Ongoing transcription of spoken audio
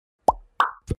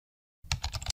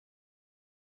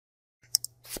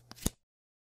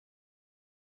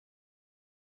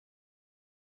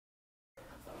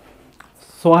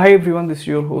So hi everyone, this is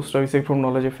your host Abhishek from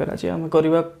Knowledge Affair. आज आम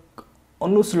करवा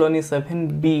अनुशीलनी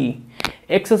 7B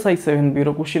exercise 7B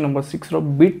रो question number 6 रो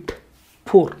bit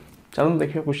 4. चलो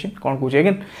देखिए question कौन कौन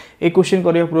अगेन ए क्वेश्चन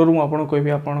करने पूर्व मुझे कहबी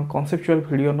आप कॉन्सेप्चुअल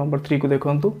वीडियो नंबर 3 को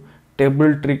देखु.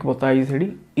 टेबल ट्रिक बताई से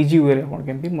इजी वे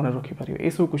केमती मन रखिपारे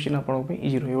ये सब क्वेश्चन आप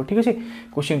इजी रही. ठीक अच्छे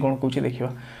क्वेश्चन कौन कौन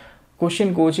देखा.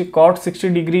 क्वेश्चन कौन cot 60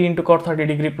 degree into cot 30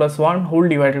 degree plus 1 whole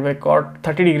divided by cot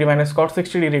 30 degree minus cot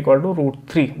 60 degree equal to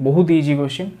 √3. बहुत इजी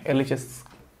क्वेश्चन. एलएचएस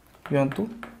दिंतु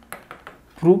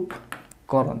प्रूफ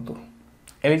करंतु.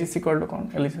 एलएचएस इक्वल टू कौन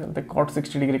एलएचएस cot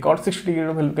 60 डिग्री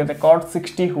रो वैल्यू केते cot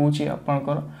 60 होची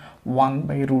आपनकर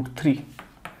 1/√3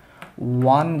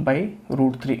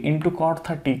 1/√3 इंटू cot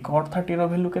 30 रो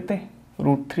value केते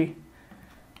 √3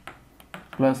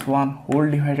 plus 1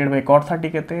 whole divided by cot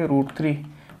 30 केते √3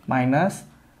 minus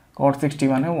cot 60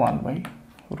 माने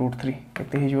 1/√3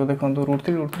 केते हिजो देखंतु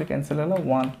 √3 कैंसिल होला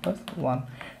 1 प्लस 1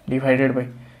 डिवाइडेड बाय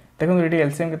देखंतु एटी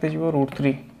एलसीएम केते जिवो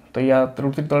 √3 तो या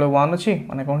 √3 तळे 1 अछि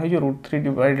माने कोन हिजो √3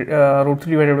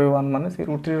 डिवाइडेड बाय 1 माने से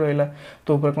 √3 रहला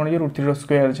तो ऊपर कोन हिजो √3 रो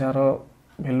स्क्वायर जार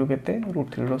वैल्यू केते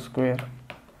 √3 रो स्क्वायर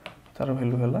तार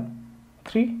वैल्यू होला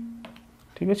 3.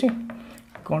 ठीक अछि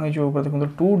कोन हिजो ऊपर देखंतु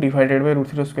 2 डिवाइडेड बाय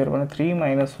 √3 रो स्क्वायर माने 3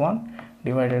 माइनस 1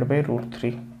 डिवाइडेड बाय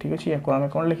 √3. ठीक अच्छे या आम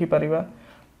कौन लिखि Paribas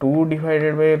 2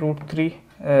 divided by √3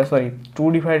 sorry 2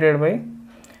 divided by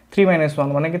 3 minus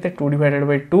 1 माने केते 2 डिवाइडेड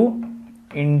बाय 2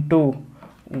 इंटू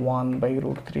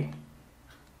 1/√3.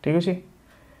 ठीक अच्छे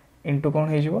इंटू कौन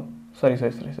है जीवो सॉरी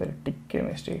टिके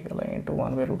मिस्टेक होला इंटू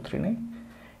 1/√3 नहीं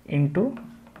इंटू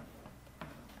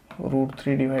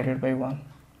 √3 डिवाइडेड बाय 1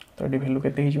 तो ये वैल्यू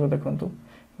केते ही जीवो देखंतु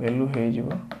वैल्यू है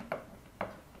जीवो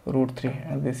 √3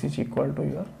 and this is equal to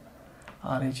your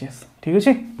RHS. ठीक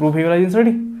अच्छे प्रूफ हो गला जिनस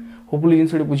होपफुली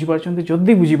जिनस बुझी पारछन्ते.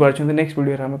 जल्दी बुझी पारछन्ते नेक्स्ट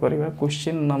वीडियो रे हम करबा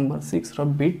क्वेश्चन नंबर 6 रो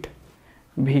बिट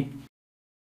भी.